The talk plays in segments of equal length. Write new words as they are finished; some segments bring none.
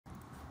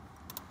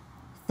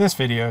This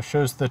video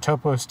shows the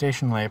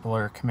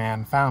TopoStationLabeler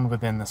command found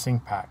within the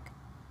sync pack.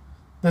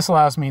 This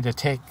allows me to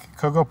take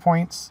Kogo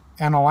points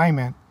and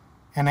alignment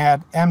and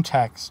add M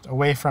text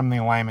away from the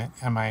alignment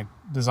and my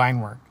design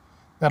work.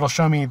 That'll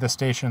show me the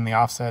station, the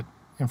offset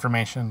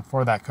information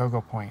for that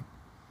Kogo point.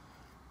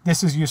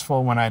 This is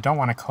useful when I don't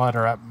want to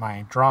clutter up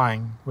my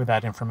drawing with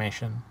that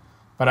information,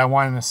 but I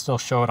want to still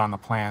show it on the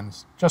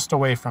plans, just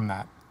away from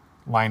that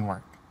line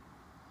work.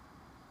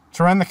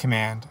 To run the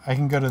command, I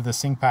can go to the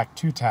Sync Pack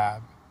 2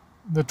 tab,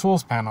 the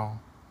Tools panel,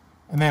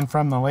 and then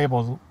from the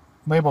Labels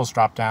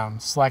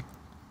dropdown, select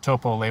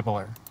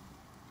TopoLabeler.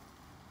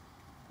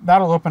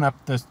 That'll open up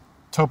the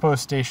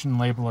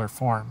TopoStationLabeler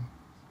form,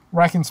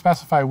 where I can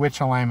specify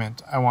which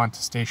alignment I want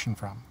to station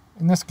from.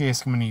 In this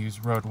case, I'm going to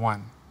use Road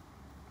 1.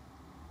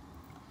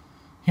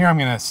 Here I'm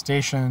going to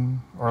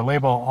station or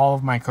label all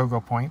of my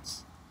Kogo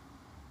points,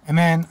 and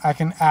then I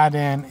can add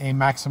in a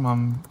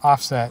maximum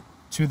offset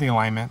to the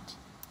alignment,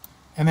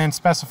 and then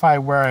specify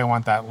where I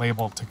want that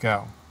label to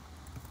go.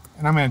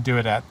 And I'm going to do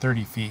it at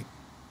 30 feet.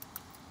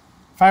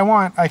 If I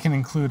want, I can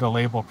include a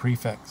label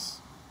prefix.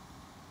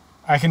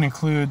 I can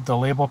include the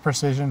label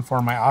precision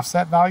for my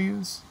offset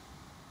values,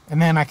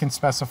 and then I can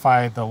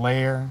specify the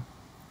layer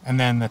and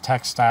then the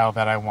text style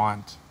that I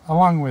want,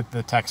 along with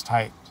the text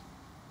height.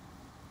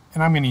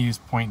 And I'm going to use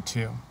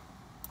 0.2.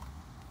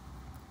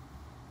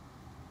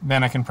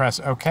 Then I can press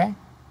OK,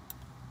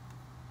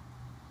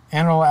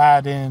 and it'll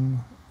add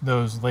in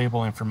those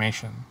label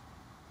information.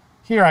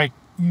 Here I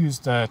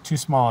used too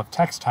small of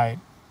text height,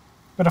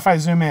 but if I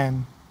zoom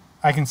in,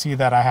 I can see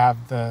that I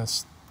have the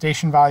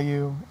station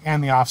value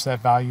and the offset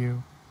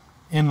value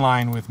in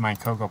line with my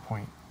Kogo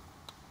point.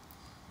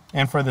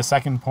 And for the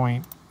second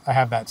point, I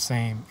have that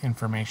same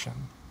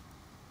information.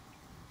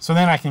 So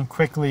then I can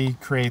quickly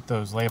create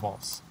those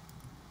labels.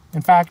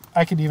 In fact,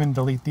 I could even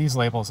delete these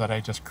labels that I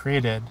just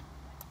created,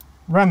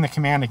 run the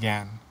command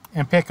again,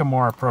 and pick a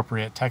more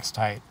appropriate text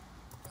height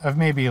of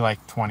maybe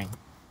like 20.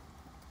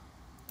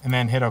 And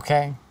then hit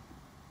OK,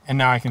 and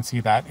now I can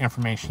see that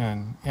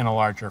information in a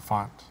larger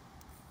font.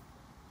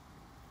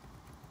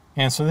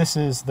 And so this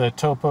is the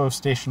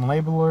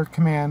TopoStationLabeler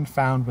command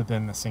found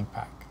within the sync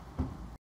pack.